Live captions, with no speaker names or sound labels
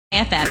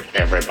FM.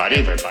 Everybody.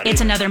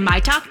 It's another My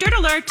Talk Dirt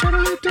Alert.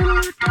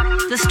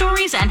 The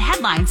stories and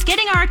headlines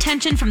getting our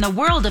attention from the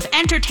world of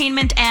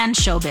entertainment and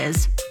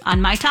showbiz on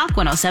My Talk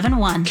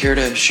 107.1. Care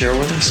to share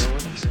with us?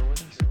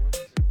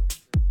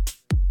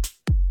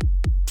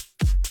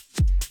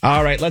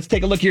 All right, let's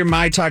take a look at your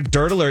My Talk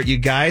Dirt Alert, you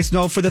guys.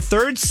 No, for the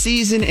third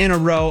season in a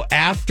row,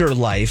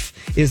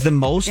 Afterlife is the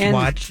most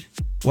watched.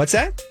 What's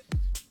that?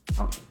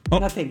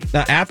 Nothing.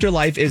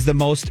 Afterlife is the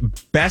most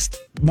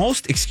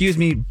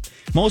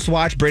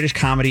watched British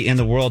comedy in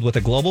the world with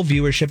a global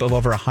viewership of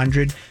over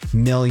 100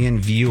 million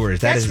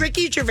viewers. That's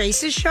Ricky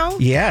Gervais' show?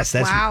 Yes,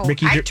 that's wow.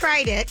 Ricky. I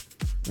tried it.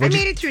 I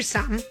made it through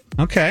something.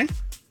 Okay.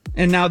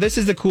 And now this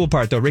is the cool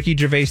part, though. Ricky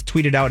Gervais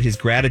tweeted out his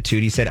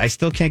gratitude. He said, I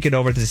still can't get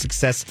over the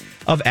success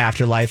of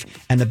Afterlife.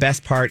 And the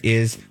best part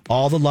is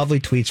all the lovely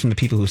tweets from the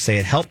people who say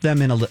it helped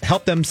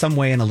them some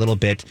way in a little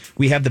bit.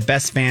 We have the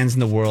best fans in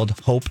the world.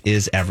 Hope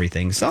is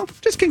everything. So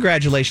just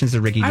congratulations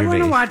to Ricky Gervais. I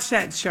want to watch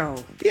that show.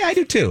 Yeah, I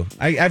do too.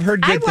 I've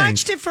heard good things. I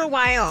watched it for a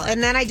while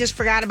and then I just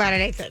forgot about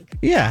it, I think.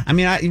 Yeah, I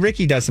mean,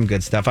 Ricky does some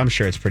good stuff. I'm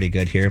sure it's pretty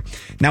good here.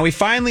 Now, we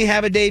finally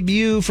have a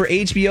debut for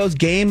HBO's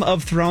Game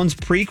of Thrones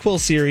prequel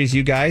series,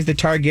 you guys. The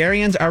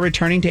Targaryens are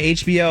returning to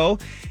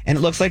HBO, and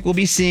it looks like we'll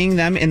be seeing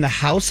them in the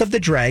House of the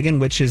Dragon,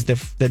 which is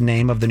the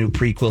name of the new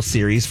prequel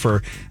series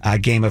for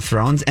Game of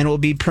Thrones, and it will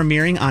be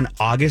premiering on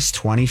August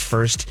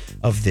 21st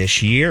of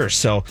this year.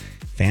 So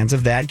fans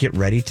of that, get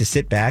ready to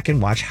sit back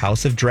and watch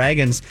House of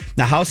Dragons.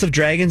 Now, House of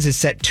Dragons is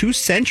set 2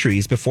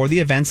 centuries before the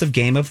events of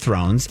Game of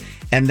Thrones,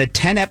 and the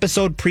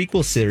 10-episode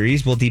prequel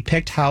series will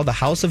depict how the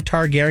House of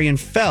Targaryen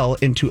fell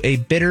into a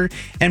bitter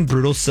and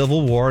brutal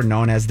civil war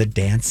known as the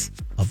Dance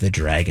of the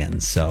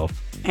Dragons. So...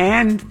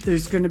 And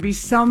there's going to be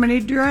so many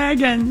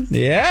dragons.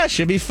 Yeah,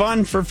 should be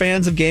fun for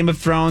fans of Game of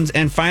Thrones.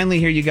 And finally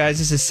here, you guys,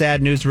 this is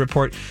sad news to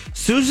report.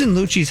 Susan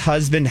Lucci's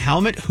husband,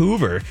 Helmut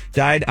Hoover,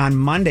 died on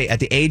Monday at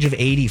the age of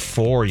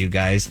 84, you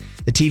guys.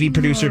 The TV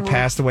producer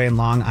passed away in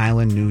Long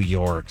Island, New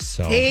York.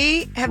 So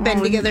They have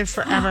been together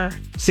forever.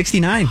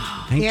 69.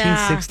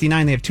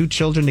 1969. They have 2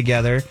 children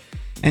together.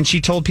 And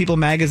she told People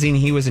magazine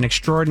he was an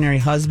extraordinary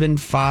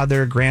husband,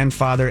 father,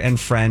 grandfather, and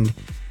friend.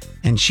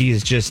 And she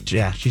is just,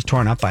 she's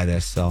torn up by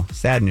this. So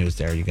sad news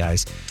there, you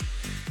guys.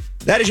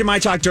 That is your My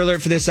Talk Dirt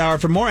Alert for this hour.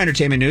 For more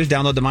entertainment news,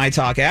 download the My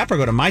Talk app or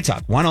go to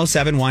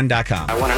mytalk1071.com.